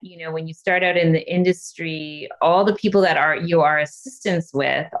when you start out in the industry, all the people that you are assistants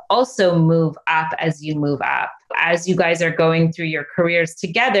with also move up as you move up. As you guys are going through your careers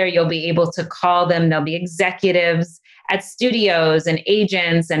together, you'll be able to call them. There'll be executives at studios and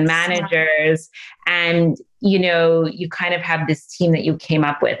agents and managers. And, you kind of have this team that you came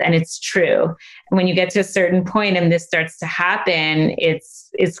up with. And it's true. And when you get to a certain point and this starts to happen,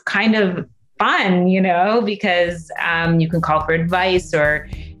 it's kind of fun, because you can call for advice, or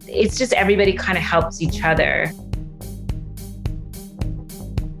it's just everybody kind of helps each other.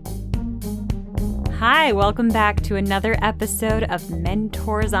 Hi, welcome back to another episode of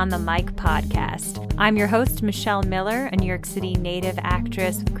Mentors on the Mic podcast. I'm your host, Michelle Miller, a New York City native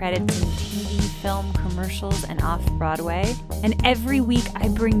actress with credits in TV, film, commercials, and off-Broadway. And every week I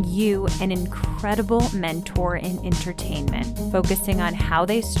bring you an incredible mentor in entertainment, focusing on how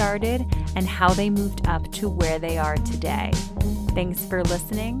they started and how they moved up to where they are today. Thanks for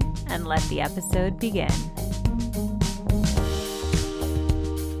listening, and let the episode begin.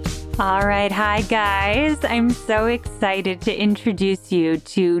 All right. Hi, guys. I'm so excited to introduce you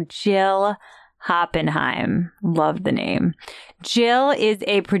to Jill Hoppenheim. Love the name. Jill is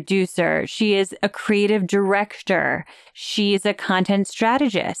a producer. She is a creative director. She is a content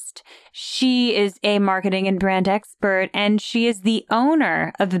strategist. She is a marketing and brand expert, and she is the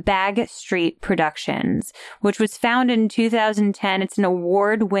owner of Bag Street Productions, which was founded in 2010. It's an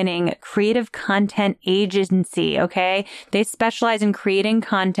award-winning creative content agency, okay? They specialize in creating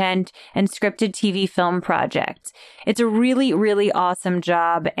content and scripted TV film projects. It's a really, really awesome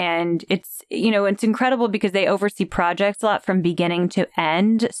job, and it's incredible because they oversee projects a lot from beginning to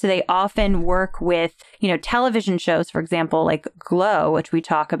end. So they often work with, television shows, for example, like Glow, which we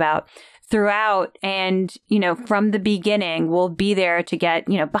talk about throughout. And, from the beginning, we'll be there to get,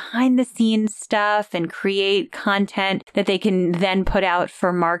 behind the scenes stuff and create content that they can then put out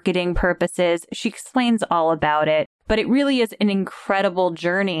for marketing purposes. She explains all about it. But it really is an incredible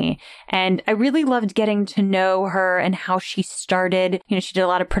journey. And I really loved getting to know her and how she started. She did a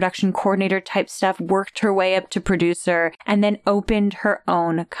lot of production coordinator type stuff, worked her way up to producer, and then opened her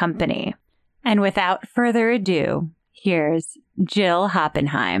own company. And without further ado, here's Jill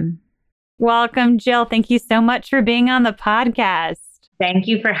Hoppenheim. Welcome, Jill. Thank you so much for being on the podcast. Thank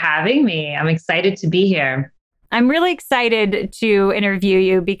you for having me. I'm excited to be here. I'm really excited to interview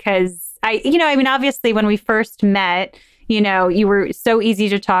you because obviously when we first met, you were so easy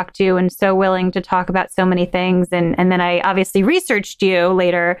to talk to and so willing to talk about so many things. And then I obviously researched you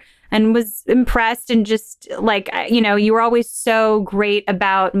later and was impressed, and just you were always so great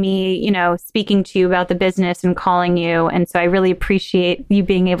about me, speaking to you about the business and calling you. And so I really appreciate you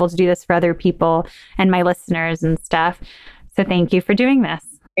being able to do this for other people and my listeners and stuff. So thank you for doing this.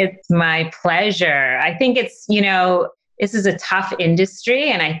 It's my pleasure. I think it's, this is a tough industry.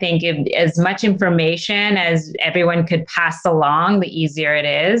 And I think as much information as everyone could pass along, the easier it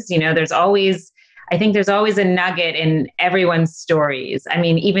is. There's always a nugget in everyone's stories. I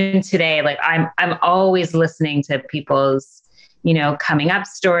mean, even today, I'm always listening to people's, coming up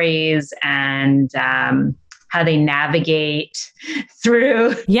stories and how they navigate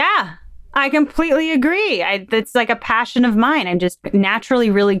through. Yeah. I completely agree. It's like a passion of mine. I'm just naturally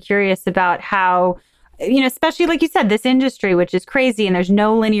really curious about how, especially like you said, this industry, which is crazy, and there's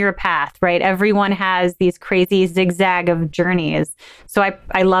no linear path, right? Everyone has these crazy zigzag of journeys. So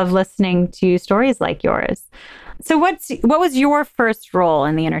I love listening to stories like yours. So what was your first role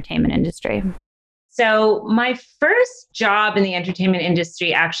in the entertainment industry? So my first job in the entertainment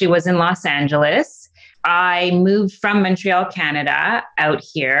industry actually was in Los Angeles. I moved from Montreal, Canada out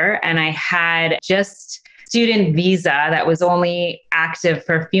here, and I had just student visa that was only active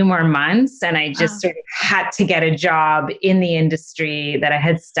for a few more months. And I just sort of had to get a job in the industry that I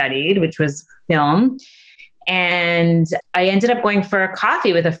had studied, which was film. And I ended up going for a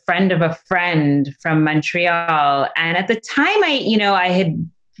coffee with a friend of a friend from Montreal. And at the time I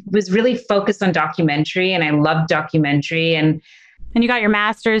was really focused on documentary, and I loved documentary. And you got your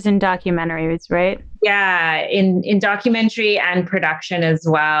master's in documentaries, right? Yeah, in documentary and production as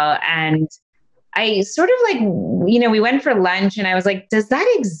well. And I sort of we went for lunch, and I was like, does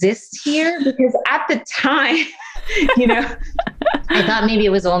that exist here? Because at the time, I thought maybe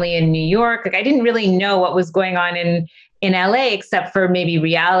it was only in New York. I didn't really know what was going on in LA, except for maybe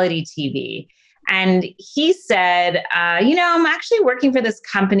reality TV. And he said, I'm actually working for this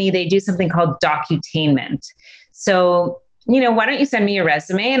company. They do something called Docutainment. So, why don't you send me your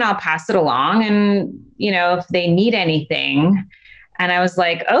resume and I'll pass it along, and, if they need anything. And I was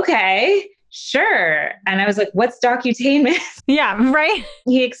like, okay. Sure. And I was like, what's Docutainment? Yeah, right.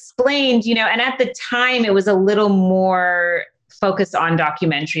 He explained, and at the time it was a little more focused on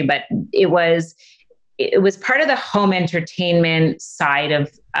documentary, but it was part of the home entertainment side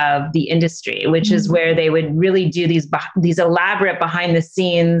of the industry, which is where they would really do these elaborate behind the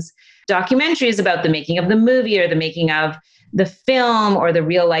scenes documentaries about the making of the movie or the making of the film or the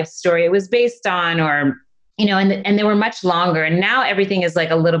real life story it was based on, or, and they were much longer. And now everything is like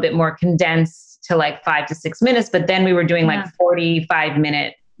a little bit more condensed to like 5 to 6 minutes. But then we were doing like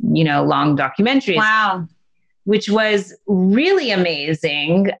 45-minute, long documentaries. Wow. Which was really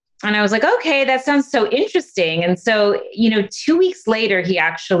amazing. And I was like, okay, that sounds so interesting. And so, 2 weeks later, he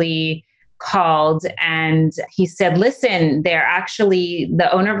actually called and he said, listen, the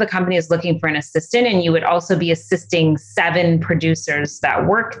owner of the company is looking for an assistant, and you would also be assisting 7 producers that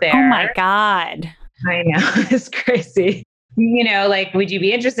work there. Oh my God. I know. It's crazy. Would you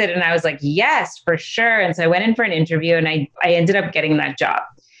be interested? And I was like, yes, for sure. And so I went in for an interview and I ended up getting that job.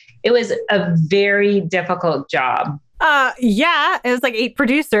 It was a very difficult job. Yeah, it was like 8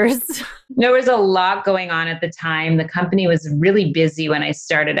 producers. There was a lot going on at the time. The company was really busy when I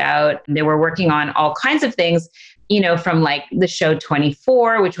started out. They were working on all kinds of things, from like the show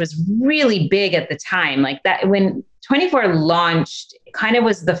 24, which was really big at the time. Like that, when 24 launched, it kind of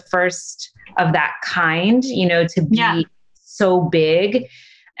was the first of that kind, to be so big.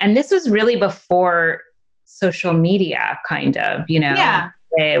 And this was really before social media, kind of, Yeah.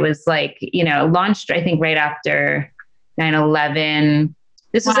 It was like, launched, I think, right after 9/11.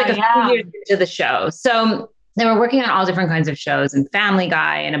 This was like a few years into the show. So they were working on all different kinds of shows and Family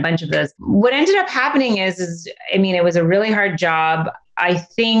Guy and a bunch of those. What ended up happening is it was a really hard job. I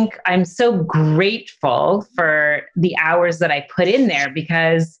think I'm so grateful for the hours that I put in there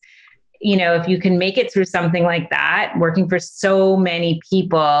because, if you can make it through something like that, working for so many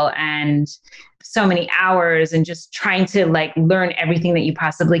people and so many hours and just trying to like learn everything that you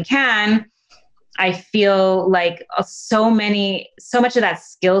possibly can, I feel like so much of that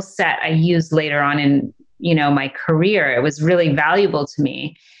skill set I used later on in, my career. It was really valuable to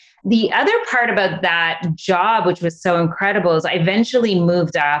me. The other part about that job, which was so incredible, is I eventually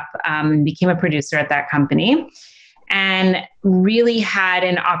moved up and became a producer at that company and really had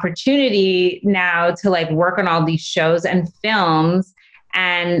an opportunity now to like work on all these shows and films.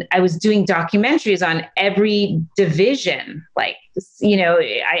 And I was doing documentaries on every division. Like,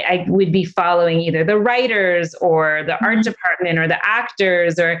 I would be following either the writers or the art department or the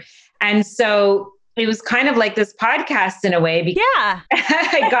actors and so it was kind of like this podcast in a way. Because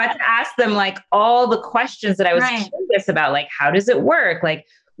I got to ask them like all the questions that I was curious about, like, how does it work? Like,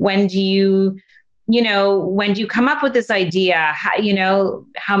 when do you come up with this idea?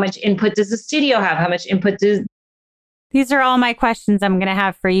 How much input does the studio have? How much input does... These are all my questions I'm going to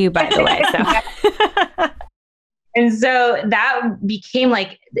have for you, by the way. So. And so that became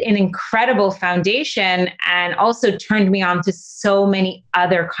like an incredible foundation and also turned me on to so many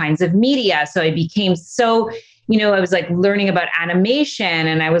other kinds of media. So I became I was like learning about animation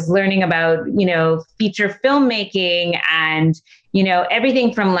and I was learning about, feature filmmaking and,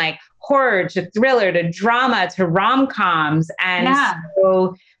 everything from like horror to thriller to drama to rom-coms. And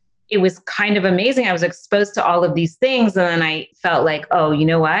so it was kind of amazing. I was exposed to all of these things. And then I felt like, oh, you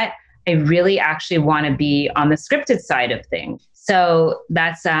know what? I really actually want to be on the scripted side of things. So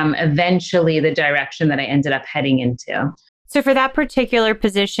that's eventually the direction that I ended up heading into. So for that particular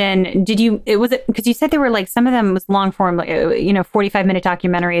position, because you said there were like, some of them was long form, 45-minute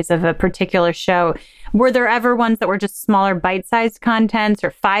documentaries of a particular show. Were there ever ones that were just smaller bite-sized contents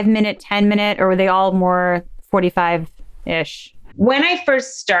or 5-minute, 10-minute, or were they all more 45-ish? When I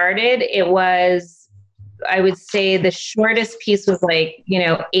first started, it was, I would say the shortest piece was like,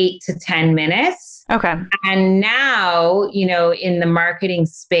 8 to 10 minutes. Okay. And now, in the marketing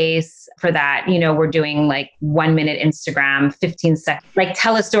space for that, we're doing like 1 minute Instagram, 15 seconds, like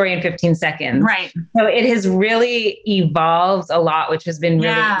tell a story in 15 seconds. Right. So it has really evolved a lot, which has been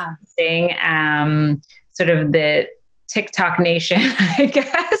really interesting. Sort of the TikTok nation, I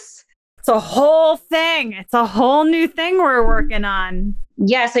guess. It's a whole thing. It's a whole new thing we're working on.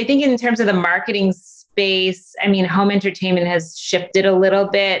 Yes. I think in terms of the marketing space, home entertainment has shifted a little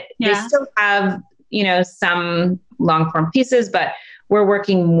bit. They still have, some long form pieces, but we're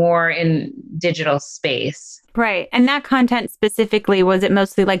working more in digital space. Right. And that content specifically, was it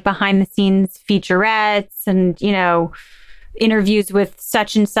mostly like behind the scenes featurettes and, interviews with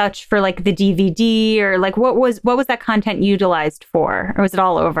such and such for like the DVD, or like what was that content utilized for? Or was it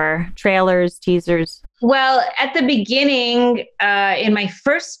all over? Trailers, teasers? Well, at the beginning, in my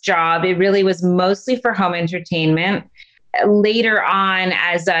first job, it really was mostly for home entertainment. Later on,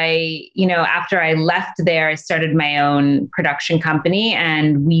 as after I left there, I started my own production company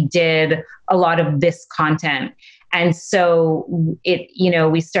and we did a lot of this content. And so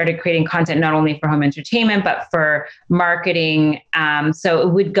we started creating content not only for home entertainment, but for marketing. So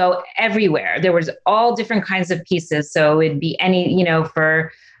it would go everywhere. There was all different kinds of pieces. So it'd be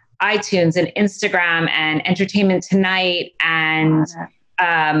for iTunes and Instagram and Entertainment Tonight and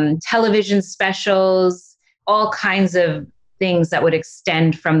television specials, all kinds of things that would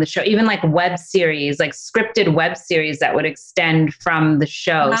extend from the show, even like web series, like scripted web series that would extend from the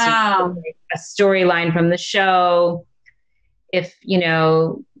show. Wow. So a storyline from the show. If,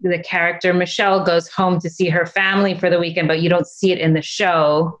 the character Michelle goes home to see her family for the weekend, but you don't see it in the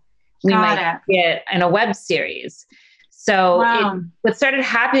show, we might see it in a web series. So what started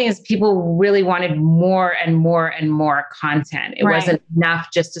happening is people really wanted more and more and more content. It wasn't enough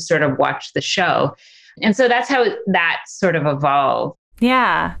just to sort of watch the show. And so that's how that sort of evolved.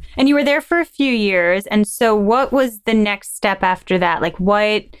 Yeah. And you were there for a few years. And so what was the next step after that? Like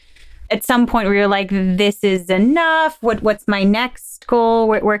what, at some point where you're like, this is enough? What's my next goal?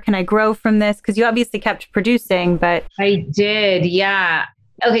 Where can I grow from this? Because you obviously kept producing, but. I did. Yeah.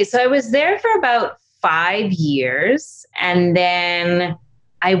 Okay. So I was there for about 5 years. And then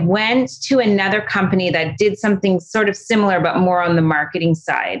I went to another company that did something sort of similar, but more on the marketing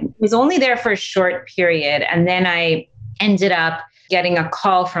side. I was only there for a short period. And then I ended up getting a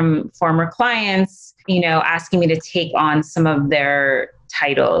call from former clients, asking me to take on some of their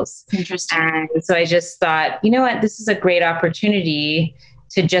titles. Interesting. And so I just thought, you know what, this is a great opportunity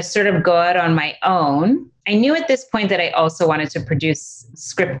to just sort of go out on my own. I knew at this point that I also wanted to produce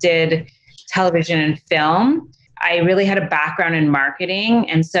scripted television and film. I really had a background in marketing.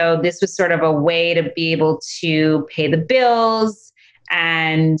 And so this was sort of a way to be able to pay the bills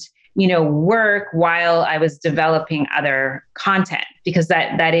and, work while I was developing other content, because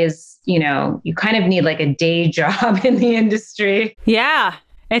that is, you kind of need like a day job in the industry. Yeah,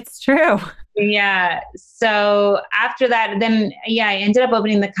 it's true. Yeah. So after that, then, I ended up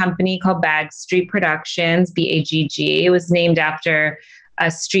opening the company called Bag Street Productions, BAGG. It was named after a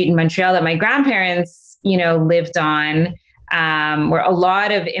street in Montreal that my grandparents lived on, where a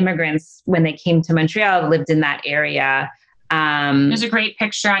lot of immigrants, when they came to Montreal, lived in that area. There's a great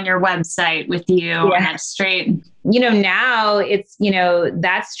picture on your website with you on that street. Now it's,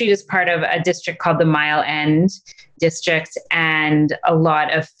 that street is part of a district called the Mile End District, and a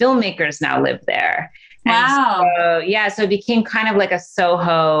lot of filmmakers now live there. Wow. And so it became kind of like a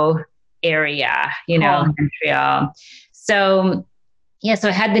Soho area, Montreal. So so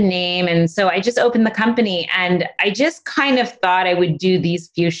I had the name. And so I just opened the company, and I just kind of thought I would do these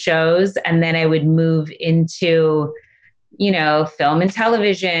few shows and then I would move into, film and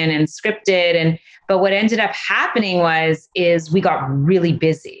television and scripted. But what ended up happening is we got really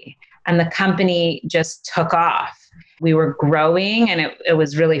busy and the company just took off. We were growing and it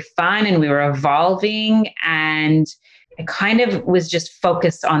was really fun and we were evolving, and I kind of was just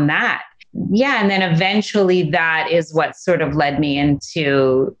focused on that. Yeah. And then eventually that is what sort of led me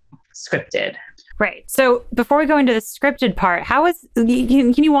into scripted. Right. So before we go into the scripted part,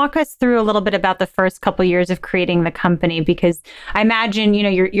 can you walk us through a little bit about the first couple of years of creating the company? Because I imagine,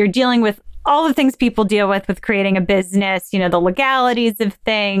 you're dealing with all the things people deal with creating a business, the legalities of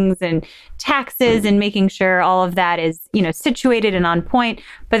things and taxes and making sure all of that is, situated and on point.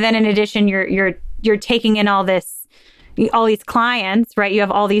 But then in addition, you're taking in all these clients, right? You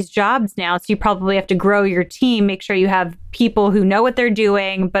have all these jobs now. So you probably have to grow your team, make sure you have people who know what they're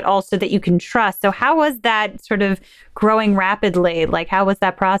doing, but also that you can trust. So how was that sort of growing rapidly? Like, how was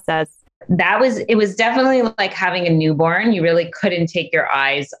that process? It was definitely like having a newborn. You really couldn't take your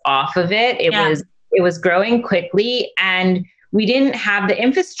eyes off of it. It was growing quickly, and we didn't have the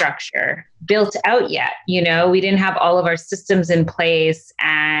infrastructure built out yet. We didn't have all of our systems in place,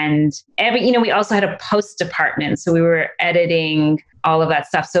 and we also had a post department. So we were editing all of that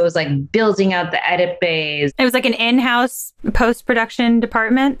stuff. So it was like building out the edit bays. It was like an in-house post-production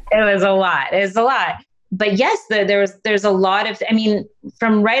department. It was a lot. But yes, there's a lot of,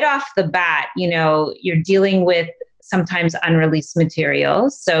 from right off the bat, you're dealing with sometimes unreleased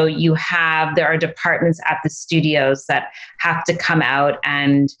materials. So there are departments at the studios that have to come out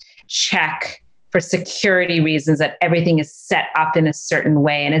and check for security reasons that everything is set up in a certain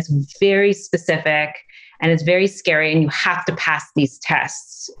way. And it's very specific and it's very scary, and you have to pass these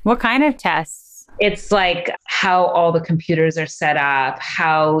tests. What kind of tests? It's like how all the computers are set up,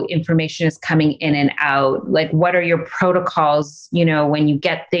 how information is coming in and out. Like, what are your protocols, when you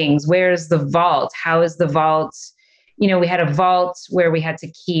get things? Where's the vault? How is the vault? We had a vault where we had to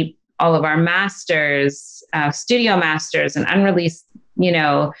keep all of our masters, studio masters and unreleased,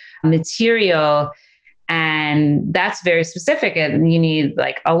 material. And that's very specific. And you need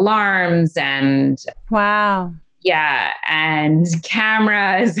like alarms and. Wow. Yeah, and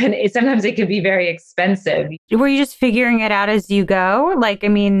cameras, and sometimes it can be very expensive. Were you just figuring it out as you go? Like, I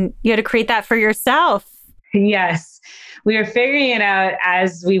mean, you had to create that for yourself. Yes, we were figuring it out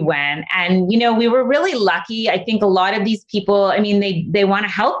as we went. And, we were really lucky. I think a lot of these people, I mean, they want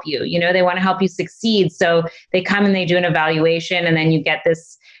to help you, they want to help you succeed. So they come and they do an evaluation, and then you get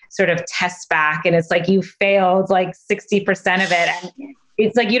this sort of test back, and it's like you failed like 60% of it. And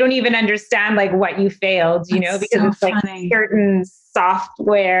it's like you don't even understand like what you failed, because so it's like funny. Certain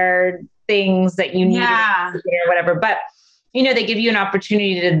software things that you need or whatever. But they give you an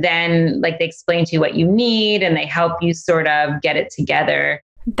opportunity to then, like, they explain to you what you need and they help you sort of get it together.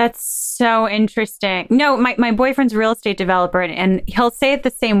 That's so interesting. No, my boyfriend's a real estate developer, and he'll say it the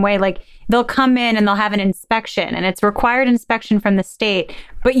same way. Like, they'll come in and they'll have an inspection, and it's required inspection from the state,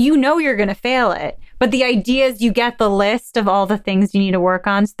 but you're going to fail it. But the idea is you get the list of all the things you need to work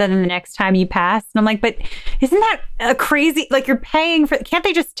on so that the next time you pass. And I'm like, but isn't that a crazy, like, you're paying for, can't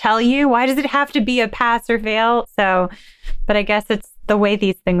they just tell you? Why does it have to be a pass or fail? So, but I guess it's the way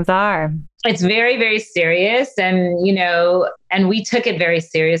these things are. It's very, very serious. And, and we took it very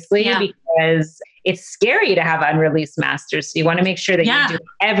seriously because it's scary to have unreleased masters. So you want to make sure that you do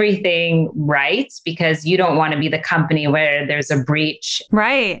everything right, because you don't want to be the company where there's a breach.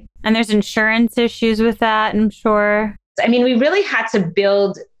 Right. And there's insurance issues with that, I'm sure. I mean, we really had to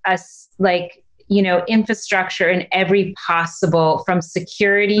build infrastructure in every possible, from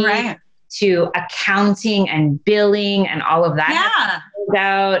security to accounting and billing and all of that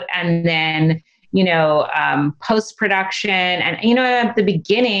out. And then, post-production. And, at the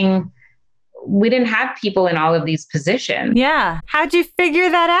beginning, we didn't have people in all of these positions. Yeah. How'd you figure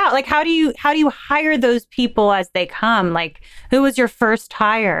that out? Like, how do you hire those people as they come? Like, who was your first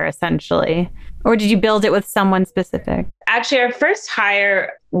hire, essentially? Or did you build it with someone specific? Actually, our first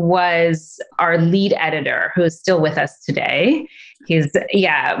hire was our lead editor, who is still with us today.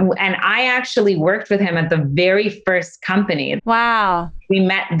 And I actually worked with him at the very first company. Wow. We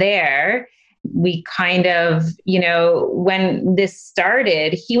met there. We kind of, when this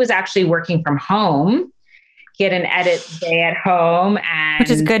started, he was actually working from home. He had an edit day at home.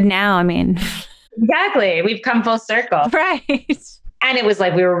 Which is good now, I mean. Exactly. We've come full circle. Right. And it was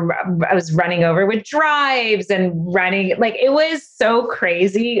like I was running over with drives and running, like, it was so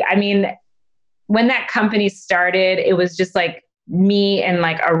crazy. I mean, when that company started, it was just like me in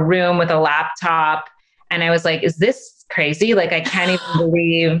like a room with a laptop. And I was like, is this crazy? Like, I can't even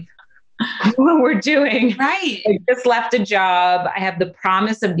believe what we're doing. Right. I just left a job. I have the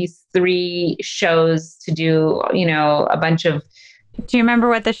promise of these 3 shows to do, a bunch of. Do you remember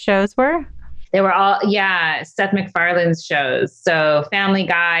what the shows were? They were all, Seth MacFarlane's shows. So Family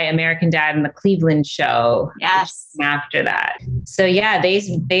Guy, American Dad, and The Cleveland Show. Yes. After that. So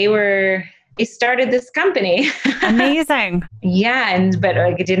they started this company. Amazing. But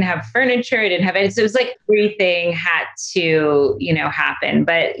like, it didn't have furniture. It didn't have it. So it was like everything had to, happen.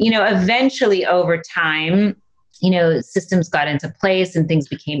 But, eventually over time, systems got into place and things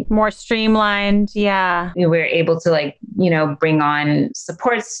became more streamlined. Yeah. We were able to bring on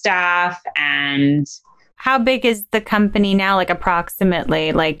support staff. And how big is the company now? Like,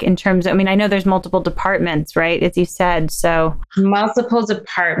 approximately, like, in terms of, I mean, I know there's multiple departments, right? As you said, so. Multiple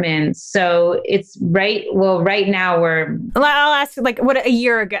departments. So it's right now I'll ask, like, what, a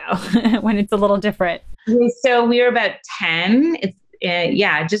year ago when it's a little different. So we were about 10.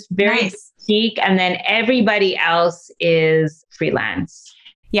 It's, just very nice. And then everybody else is freelance.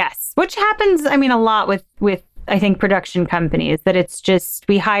 Yes. Which happens, I mean, a lot with I think production companies, that it's just,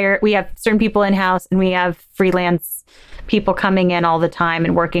 we have certain people in-house and we have freelance people coming in all the time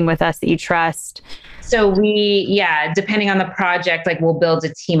and working with us that you trust. So we, depending on the project, like, we'll build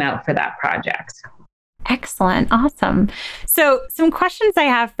a team out for that project. Excellent. Awesome. So some questions I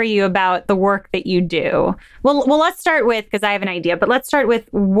have for you about the work that you do. Well, let's start with, because I have an idea, but let's start with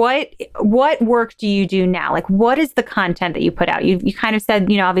what work do you do now? Like, what is the content that you put out? You kind of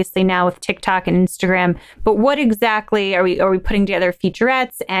said, obviously now with TikTok and Instagram, but what exactly are we putting together?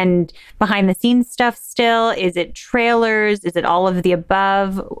 Featurettes and behind the scenes stuff still? Is it trailers? Is it all of the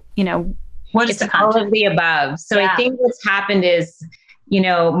above? What is the content? All of the above. So I think what's happened is,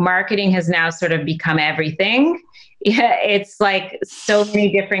 marketing has now sort of become everything. It's like so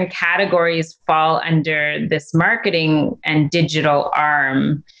many different categories fall under this marketing and digital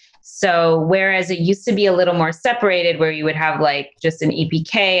arm. So whereas it used to be a little more separated, where you would have like just an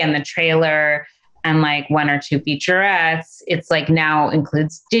EPK and the trailer and like 1 or 2 featurettes, it's like now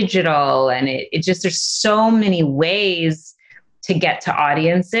includes digital, and it just, there's so many ways to get to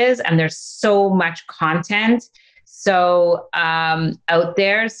audiences, and there's so much content out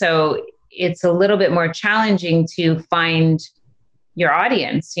there. So it's a little bit more challenging to find your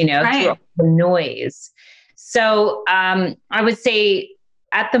audience, through all the noise. So I would say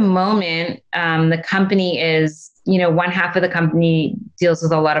at the moment, the company is, one half of the company deals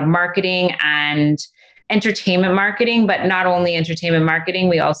with a lot of marketing and entertainment marketing, but not only entertainment marketing,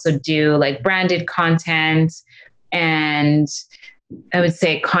 we also do like branded content and I would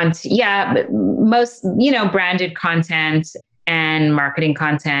say most, branded content and marketing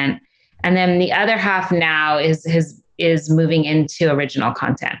content. And then the other half now is moving into original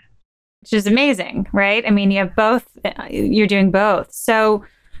content. Which is amazing, right? I mean, you have both, you're doing both. So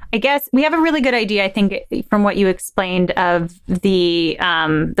I guess we have a really good idea, I think, from what you explained of the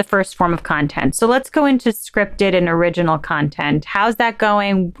first form of content. So let's go into scripted and original content. How's that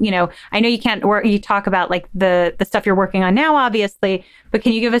going? I know you can't work, you talk about like the stuff you're working on now, obviously, but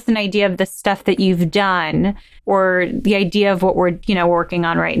can you give us an idea of the stuff that you've done or the idea of what we're, working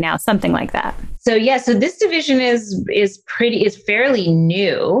on right now, something like that? So this division is fairly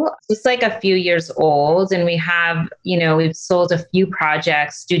new. It's like a few years old, and we have, we've sold a few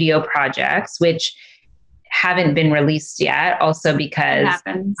studio projects, which haven't been released yet. Also because,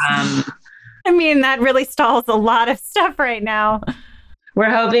 I mean, that really stalls a lot of stuff right now. We're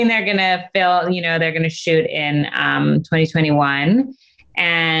hoping they're gonna they're gonna shoot in 2021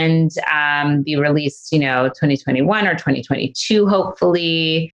 and be released, 2021 or 2022,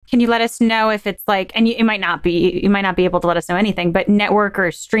 hopefully. Can you let us know if it's like, and you might not be able to let us know anything, but network or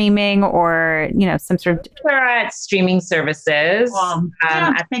streaming or, some sort of... We're at streaming services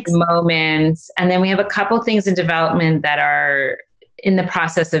at the moment. And then we have a couple things in development that are in the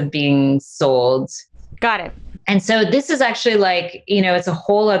process of being sold. Got it. And so this is actually like, it's a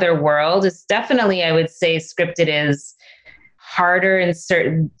whole other world. It's definitely, I would say, scripted is harder in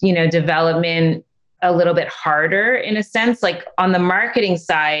certain, development, a little bit harder in a sense. Like on the marketing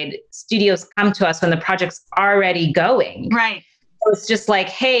side, studios come to us when the project's already going. Right. So it's just like,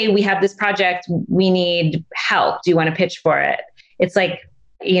 hey, we have this project. We need help. Do you want to pitch for it? It's like,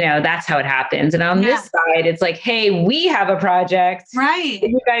 that's how it happens. And on this side, it's like, hey, we have a project. Right. Are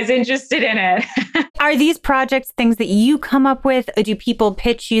you guys interested in it? Are these projects things that you come up with? Or do people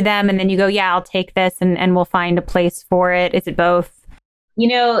pitch you them and then you go, yeah, I'll take this and we'll find a place for it? Is it both?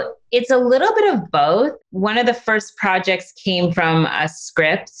 It's a little bit of both. One of the first projects came from a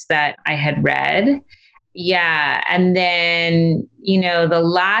script that I had read. Yeah. And then, the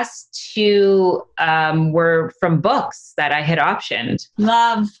last two were from books that I had optioned.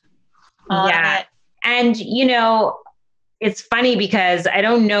 Love it. And, it's funny because I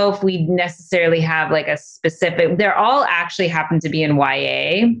don't know if we necessarily have like a specific, they're all actually happen to be in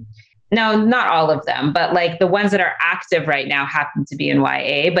YA. No, not all of them, but like the ones that are active right now happen to be in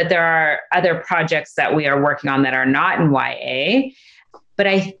YA, but there are other projects that we are working on that are not in YA. But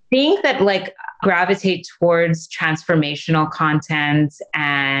I think that like gravitate towards transformational content,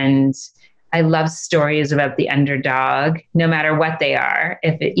 and I love stories about the underdog, no matter what they are,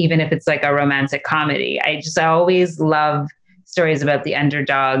 even if it's like a romantic comedy. I always love stories about the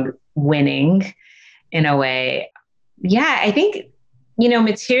underdog winning in a way. Yeah, I think,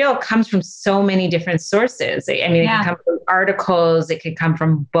 material comes from so many different sources. I mean, it can come from articles, it could come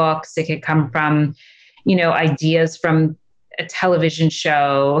from books, it could come from, ideas from a television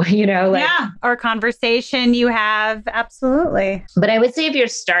show, or conversation you have. Absolutely. But I would say if you're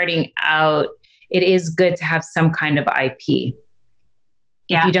starting out, it is good to have some kind of IP.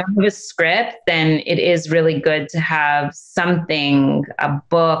 Yeah. If you don't have a script, then it is really good to have something, a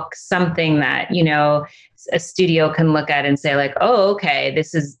book, something that, a studio can look at and say like, oh, okay,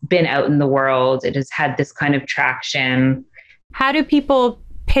 this has been out in the world. It has had this kind of traction. How do people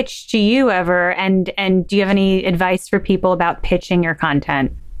pitch to you ever? And do you have any advice for people about pitching your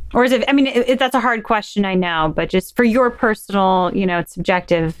content? Or is it, that's a hard question, I know, but just for your personal, it's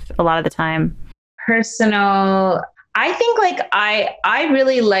subjective a lot of the time. Personal, I think like I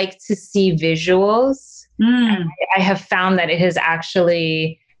really like to see visuals. I have found that it has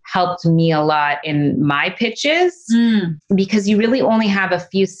actually helped me a lot in my pitches because you really only have a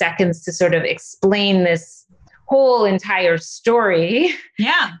few seconds to sort of explain this whole entire story.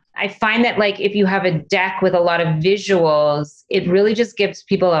 Yeah. I find that like if you have a deck with a lot of visuals, it really just gives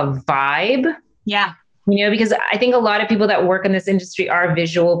people a vibe. Yeah. Because I think a lot of people that work in this industry are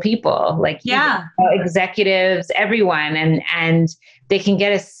visual people, like executives, everyone, and they can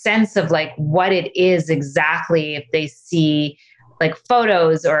get a sense of like what it is exactly if they see like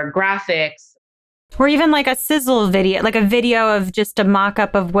photos or graphics. Or even like a sizzle video, like a video of just a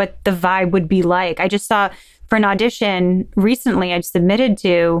mock-up of what the vibe would be like. I just saw for an audition recently I submitted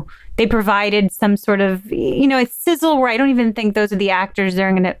to, they provided some sort of, a sizzle where I don't even think those are the actors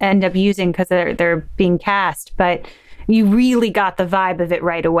they're going to end up using because they're being cast, but you really got the vibe of it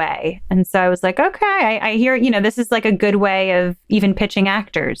right away. And so I was like, okay, I hear, this is like a good way of even pitching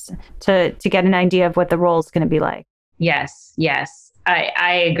actors to get an idea of what the role is going to be like. Yes,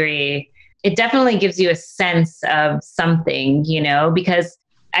 I agree. It definitely gives you a sense of something, because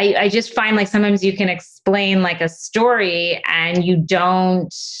I just find like sometimes you can explain like a story and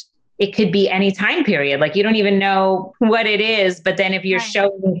it could be any time period. Like you don't even know what it is. But then if you're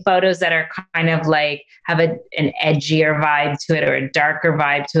showing photos that are kind of like have an edgier vibe to it or a darker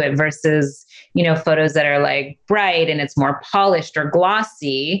vibe to it versus, photos that are like bright and it's more polished or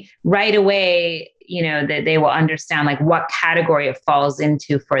glossy, right away, that they will understand like what category it falls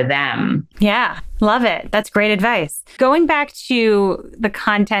into for them. Yeah, love it. That's great advice. Going back to the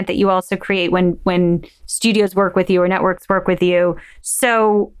content that you also create when studios work with you or networks work with you.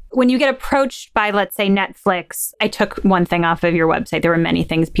 So when you get approached by, let's say, Netflix, I took one thing off of your website. There were many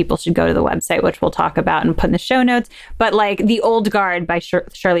things people should go to the website, which we'll talk about and put in the show notes. But like The Old Guard by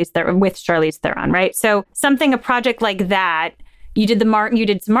Charlize Theron, right? So a project like that, you did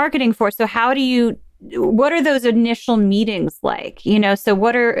some marketing for. So what are those initial meetings like?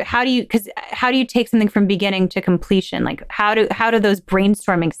 How do you take something from beginning to completion? Like how do those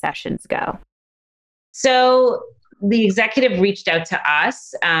brainstorming sessions go? So the executive reached out to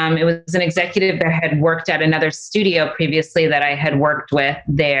us. It was an executive that had worked at another studio previously that I had worked with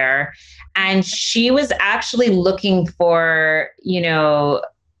there. And she was actually looking for,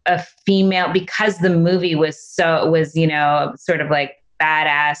 a female, because the movie was sort of like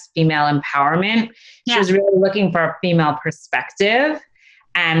badass female empowerment. She was really looking for a female perspective.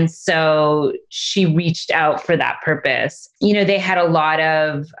 And so she reached out for that purpose. They had a lot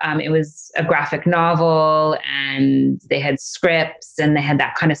of, it was a graphic novel and they had scripts and they had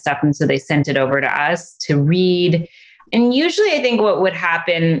that kind of stuff. And so they sent it over to us to read. And usually I think what would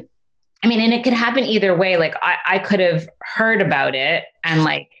happen, and it could happen either way. Like I could have heard about it and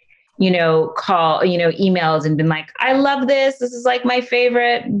like, call, emails and been like, I love this. This is like my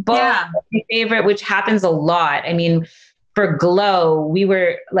favorite book, my favorite, which happens a lot. For Glow, we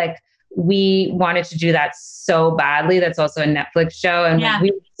wanted to do that so badly. That's also a Netflix show. And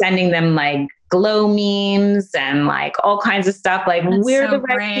we were sending them like Glow memes and like all kinds of stuff. Like, that's we're so the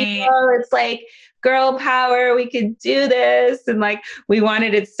right people. It's like girl power. We could do this. And like, we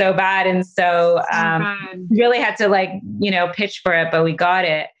wanted it so bad. And so really had to like, pitch for it, but we got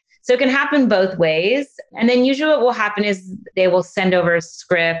it. So it can happen both ways. And then usually what will happen is they will send over a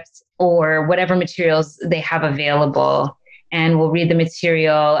script or whatever materials they have available. And we'll read the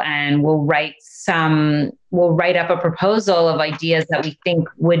material and we'll write up a proposal of ideas that we think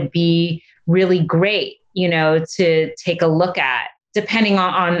would be really great, to take a look at depending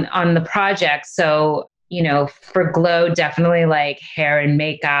on the project. So, for Glow, definitely like hair and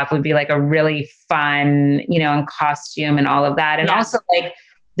makeup would be like a really fun, and costume and all of that. And also like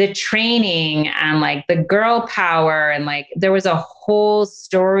the training and like the girl power and like there was a whole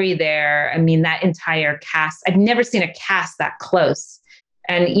story there. That entire cast, I've never seen a cast that close.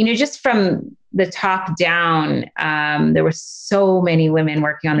 And, just from the top down, there were so many women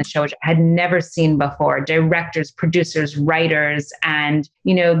working on the show, which I had never seen before. Directors, producers, writers, and,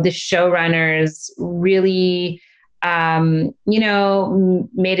 the showrunners really, made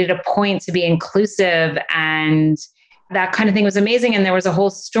it a point to be inclusive, and that kind of thing was amazing. And there was a whole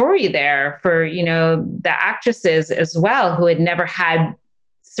story there for, the actresses as well, who had never had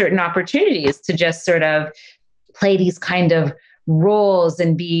certain opportunities to just sort of play these kind of roles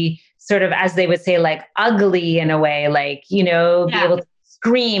and be sort of, as they would say, like ugly in a way, like, be able to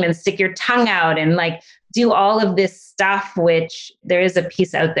scream and stick your tongue out and like do all of this stuff, which there is a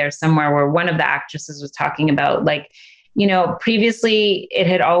piece out there somewhere where one of the actresses was talking about, like, previously it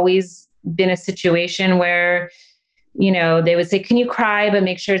had always been a situation where, they would say, can you cry, but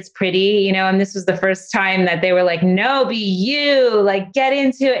make sure it's pretty, and this was the first time that they were like, no, be you, like get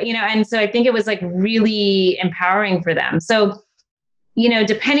into it, and so I think it was like really empowering for them. So,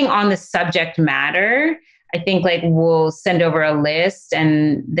 depending on the subject matter, I think like we'll send over a list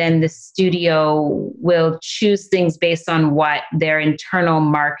and then the studio will choose things based on what their internal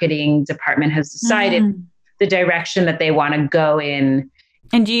marketing department has decided, the direction that they want to go in.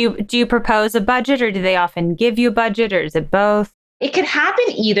 And do you propose a budget, or do they often give you a budget, or is it both? It could happen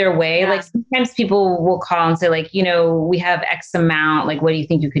either way. Yeah. Like sometimes people will call and say like, we have X amount, like, what do you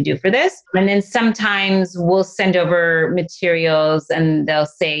think you could do for this? And then sometimes we'll send over materials and they'll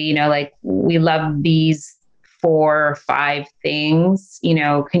say, like, we love these 4 or 5 things,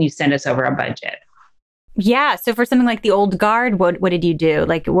 can you send us over a budget? Yeah. So for something like the Old Guard, what did you do?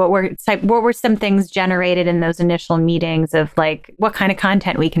 Like, what were some things generated in those initial meetings of like, what kind of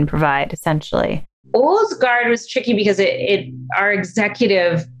content we can provide essentially? Old Guard was tricky because our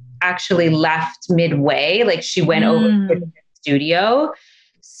executive actually left midway. Like she went over to the studio.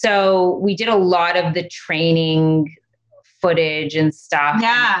 So we did a lot of the training footage and stuff.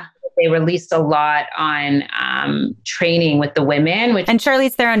 Yeah. They released a lot on training with the women. And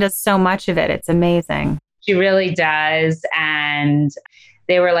Charlize Theron does so much of it. It's amazing. She really does. And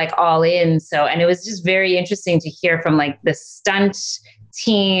they were like all in. And it was just very interesting to hear from like the stunt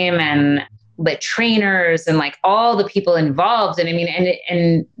team and the trainers and like all the people involved. And I mean,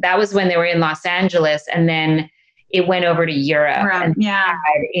 and that was when they were in Los Angeles, and then it went over to Europe. And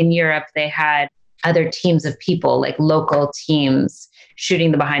in Europe, they had other teams of people, like local teams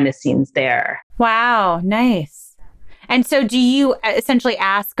shooting the behind the scenes there. Wow. Nice. And so do you essentially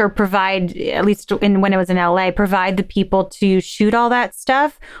ask or provide, at least when it was in LA, provide the people to shoot all that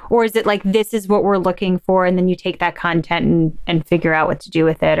stuff? Or is it like, this is what we're looking for, and then you take that content and figure out what to do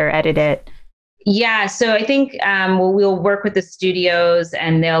with it or edit it? Yeah. So I think we'll work with the studios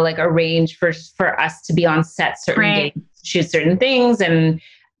and they'll like arrange for us to be on set certain days, shoot certain things, and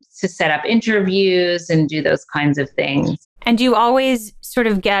to set up interviews and do those kinds of things. And do you always sort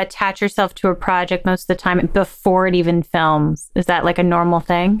of attach yourself to a project most of the time before it even films? Is that like a normal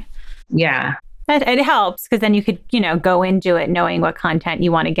thing? Yeah. It helps because then you could, go into it knowing what content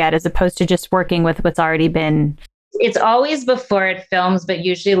you want to get as opposed to just working with what's already been. It's always before it films, but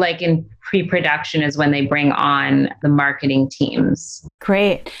usually like in pre-production is when they bring on the marketing teams.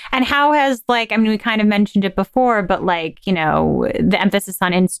 Great. And how has we kind of mentioned it before, but the emphasis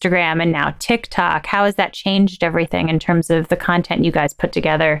on Instagram and now TikTok, how has that changed everything in terms of the content you guys put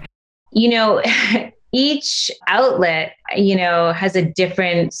together? Each outlet, has a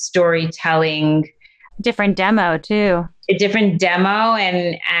different storytelling. Different demo too. A different demo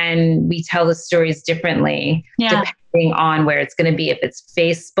and we tell the stories differently depending on where it's going to be. If it's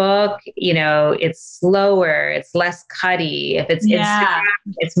Facebook, it's slower, it's less cutty. If it's Instagram,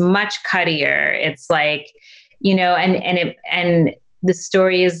 it's much cuttier. It's like, and the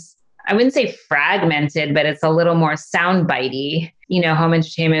story is, I wouldn't say fragmented, but it's a little more soundbitey. Home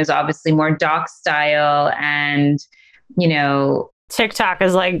entertainment is obviously more doc style and, TikTok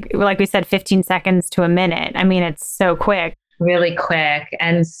is like we said, 15 seconds to a minute. I mean, it's so quick. Really quick.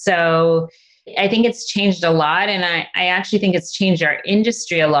 And so I think it's changed a lot. And I actually think it's changed our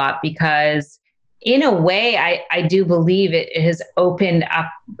industry a lot because in a way, I do believe it has opened up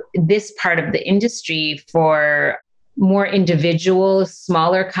this part of the industry for more individual,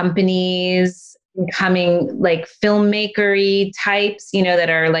 smaller companies becoming like filmmaker-y types, that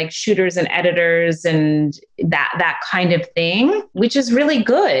are like shooters and editors and that kind of thing, which is really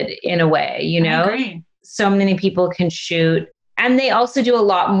good in a way, I agree. So many people can shoot. And they also do a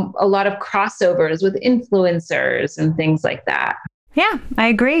lot of crossovers with influencers and things like that. Yeah, I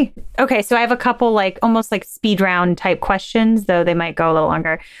agree. Okay, so I have a couple almost like speed round type questions, though they might go a little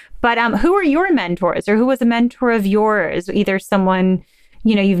longer. But who are your mentors, or who was a mentor of yours? Either someone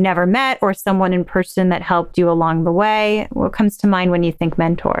you've never met or someone in person that helped you along the way. What comes to mind when you think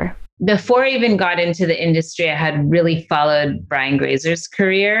mentor? Before I even got into the industry, I had really followed Brian Grazer's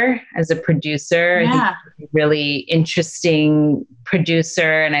career as a producer. Yeah. I think he's a really interesting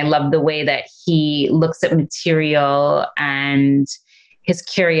producer, and I love the way that he looks at material and his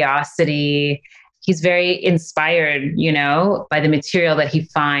curiosity. He's very inspired, by the material that he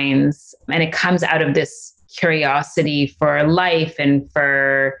finds, and it comes out of this curiosity for life and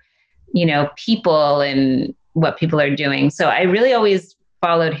for, people and what people are doing. So I really always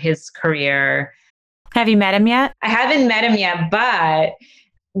followed his career. Have you met him yet? I haven't met him yet, but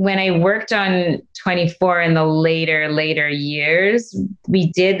when I worked on 24 in the later years,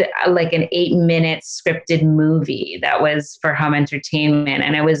 we did like an 8-minute scripted movie that was for Home Entertainment.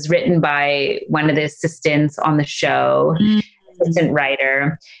 And it was written by one of the assistants on the show, assistant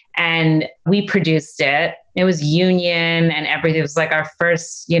writer. And we produced it. It was union and everything. It was like our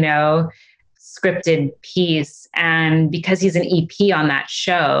first, scripted piece. And because he's an EP on that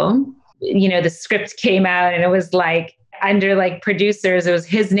show, the script came out and it was like under like producers, it was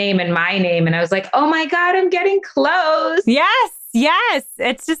his name and my name. And I was like, oh my God, I'm getting close. Yes.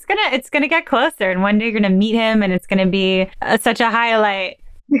 It's gonna get closer. And one day you're going to meet him and it's going to be such a highlight.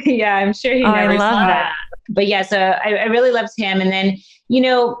 Yeah, I'm sure he never I love saw that. But yeah, so I really loved him. And then,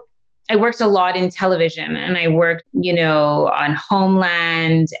 I worked a lot in television, and I worked, on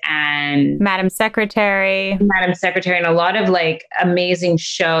Homeland and Madam Secretary, and a lot of like amazing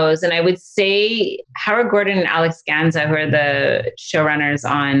shows. And I would say Howard Gordon and Alex Ganza, who are the showrunners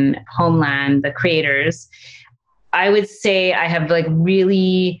on Homeland, the creators, I would say I have like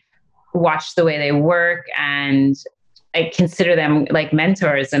really watched the way they work, and I consider them like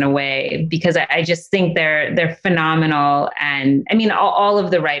mentors in a way, because I just think they're phenomenal. And I mean, all of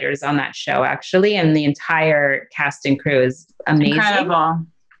the writers on that show actually, and the entire cast and crew is amazing. Incredible.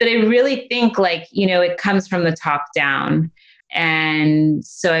 But I really think like, it comes from the top down. And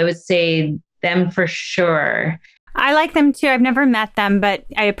so I would say them for sure. I like them too. I've never met them, but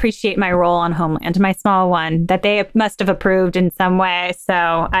I appreciate my role on Homeland, my small one, that they must have approved in some way. So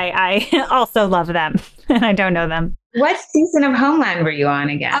I also love them, and I don't know them. What season of Homeland were you on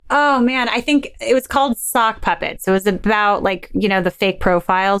again? Oh man, I think it was called Sock Puppets. It was about like, the fake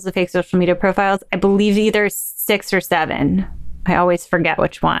profiles, the fake social media profiles. I believe either 6 or 7. I always forget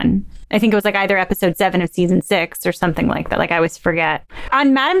which one. I think it was like either episode 7 of season 6 or something like that. Like I always forget.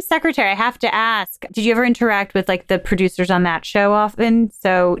 On Madam Secretary, I have to ask, did you ever interact with like the producers on that show often?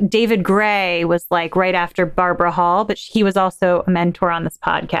 So David Gray was like right after Barbara Hall, but he was also a mentor on this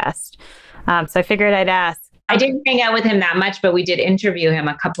podcast. So I figured I'd ask. I didn't hang out with him that much, but we did interview him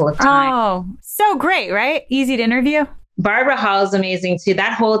a couple of times. Oh, so great, right? Easy to interview. Barbara Hall is amazing too.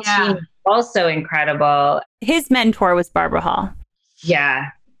 That whole team is also incredible. His mentor was Barbara Hall. Yeah,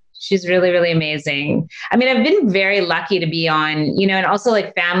 she's really, really amazing. I mean, I've been very lucky to be on, and also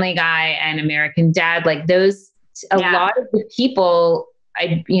like Family Guy and American Dad, like those, a lot of the people,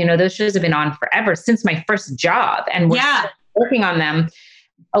 those shows have been on forever since my first job, and we're still working on them.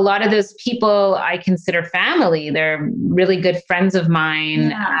 A lot of those people I consider family. They're really good friends of mine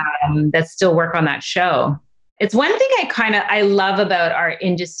that still work on that show. It's one thing I love about our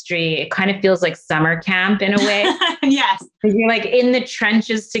industry. It kind of feels like summer camp in a way. Yes. You're like in the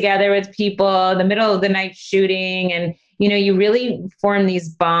trenches together with people, in the middle of the night shooting, and, you really form these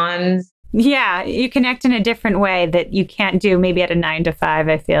bonds. Yeah, you connect in a different way that you can't do maybe at a 9 to 5,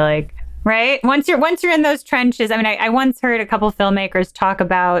 I feel like. Right? Once you're in those trenches, I mean, I once heard a couple filmmakers talk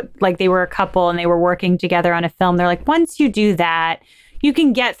about like they were a couple and they were working together on a film. They're like, once you do that, you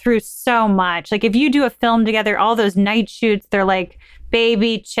can get through so much. Like if you do a film together, all those night shoots, they're like,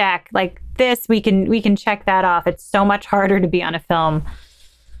 baby, check. Like this, we can check that off. It's so much harder to be on a film.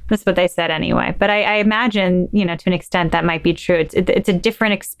 That's what they said anyway. But I imagine, to an extent that might be true. It's a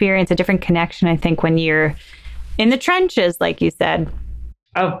different experience, a different connection, I think, when you're in the trenches, like you said.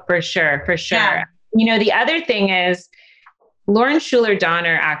 Oh, for sure. For sure. Yeah. The other thing is Lauren Schuler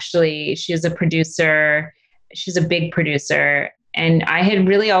Donner, actually, she's a producer. She's a big producer. And I had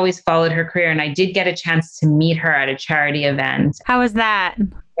really always followed her career. And I did get a chance to meet her at a charity event. How was that?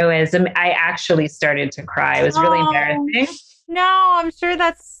 It was, I actually started to cry. It was really embarrassing. No, I'm sure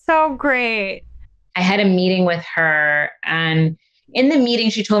that's so great. I had a meeting with her, and in the meeting,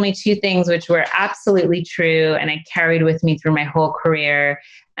 she told me 2 things which were absolutely true, and I carried with me through my whole career.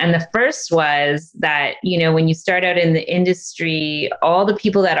 And the first was that, when you start out in the industry, all the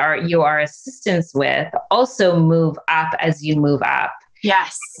people that you are assistants with also move up as you move up.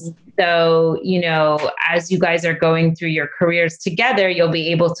 Yes. So, as you guys are going through your careers together, you'll be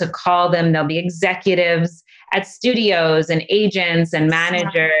able to call them. There'll be executives at studios and agents and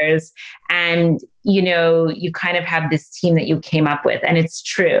managers. And, you kind of have this team that you came up with, and it's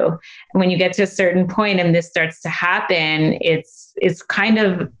true. And when you get to a certain point and this starts to happen, it's kind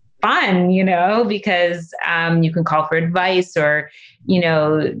of fun, because you can call for advice, or,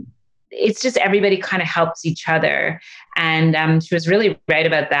 it's just everybody kind of helps each other. And she was really right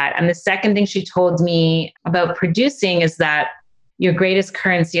about that. And the second thing she told me about producing is that your greatest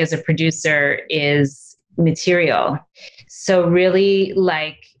currency as a producer is material. So really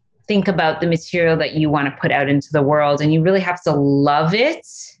think about the material that you want to put out into the world, and you really have to love it,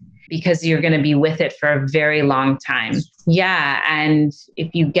 because you're going to be with it for a very long time. Yeah. And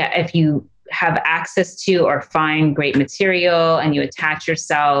if you have access to or find great material and you attach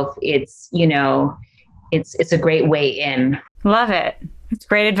yourself, it's a great way in. Love it. It's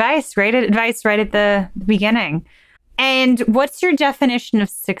great advice. Great advice right at the beginning. And what's your definition of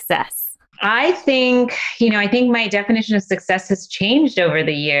success? I think my definition of success has changed over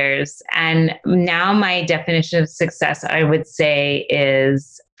the years. And now my definition of success, I would say,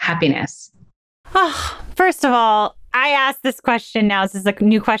 is happiness. Oh, first of all, I asked this question now. This is a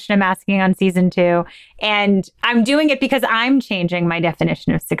new question I'm asking on season 2. And I'm doing it because I'm changing my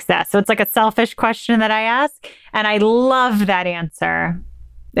definition of success. So it's like a selfish question that I ask. And I love that answer.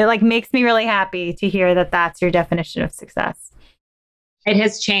 It like makes me really happy to hear that that's your definition of success. It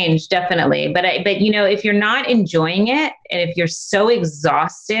has changed, definitely. But if you're not enjoying it, and if you're so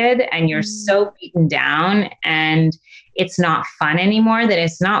exhausted and you're so beaten down and it's not fun anymore, then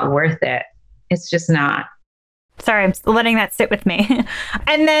it's not worth it. It's just not. Sorry, I'm letting that sit with me.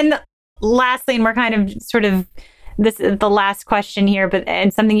 And then lastly, and we're kind of sort of, this is the last question here,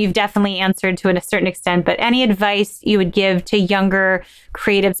 and something you've definitely answered to a certain extent, but any advice you would give to younger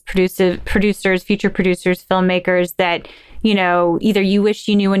creatives, producers, future producers, filmmakers that, either you wish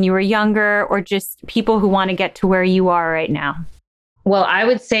you knew when you were younger or just people who want to get to where you are right now? Well, I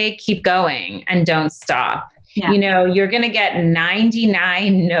would say keep going and don't stop. Yeah. You're going to get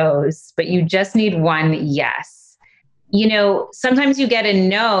 99 no's, but you just need one yes. Sometimes you get a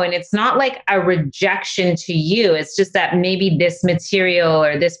no and it's not like a rejection to you. It's just that maybe this material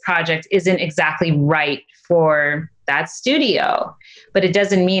or this project isn't exactly right for that studio, but it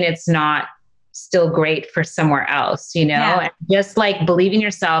doesn't mean it's not still great for somewhere else, And just like believe in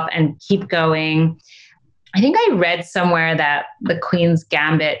yourself and keep going. I think I read somewhere that The Queen's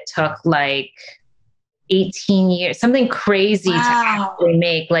Gambit took like 18 years, something crazy to actually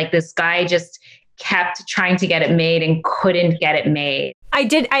make. Like this guy just kept trying to get it made and couldn't get it made.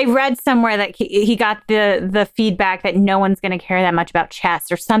 I read somewhere that he got the feedback that no one's going to care that much about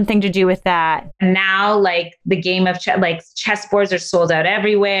chess or something to do with that. And now like the game of chessboards are sold out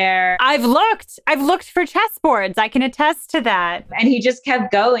everywhere. I've looked for chessboards. I can attest to that. And he just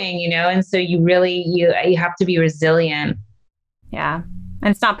kept going, and so you really, you have to be resilient. Yeah. And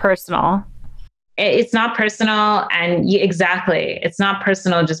it's not personal. It's not personal. And exactly. It's not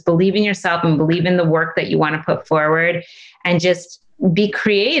personal. Just believe in yourself and believe in the work that you want to put forward and just be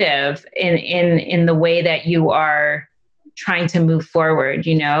creative in the way that you are trying to move forward.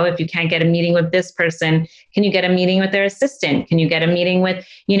 If you can't get a meeting with this person, can you get a meeting with their assistant? Can you get a meeting with,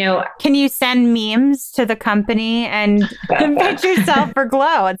 Can you send memes to the company and pitch yourself for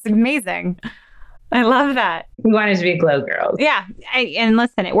Glow? It's amazing. I love that. We wanted to be Glow girls. Yeah. And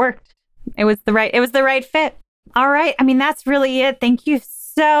listen, it worked. It was the right fit. All right. I mean, that's really it. Thank you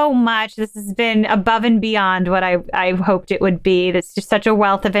so much. This has been above and beyond what I hoped it would be. It's just such a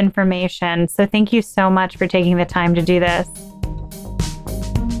wealth of information. So thank you so much for taking the time to do this.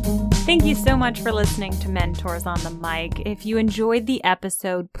 Thank you so much for listening to Mentors on the Mic. If you enjoyed the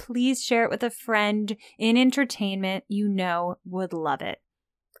episode, please share it with a friend in entertainment you know would love it.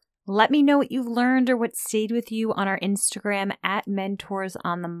 Let me know what you've learned or what stayed with you on our Instagram at Mentors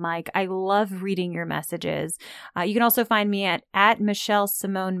on the Mic. I love reading your messages. You can also find me at Michelle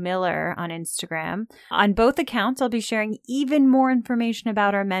Simone Miller on Instagram. On both accounts, I'll be sharing even more information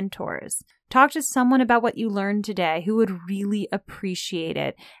about our mentors. Talk to someone about what you learned today who would really appreciate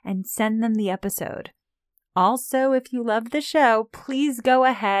it and send them the episode. Also, if you love the show, please go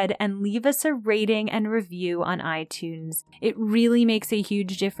ahead and leave us a rating and review on iTunes. It really makes a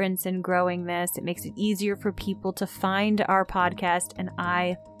huge difference in growing this. It makes it easier for people to find our podcast, and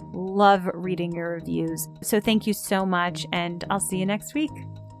I love reading your reviews. So thank you so much, and I'll see you next week.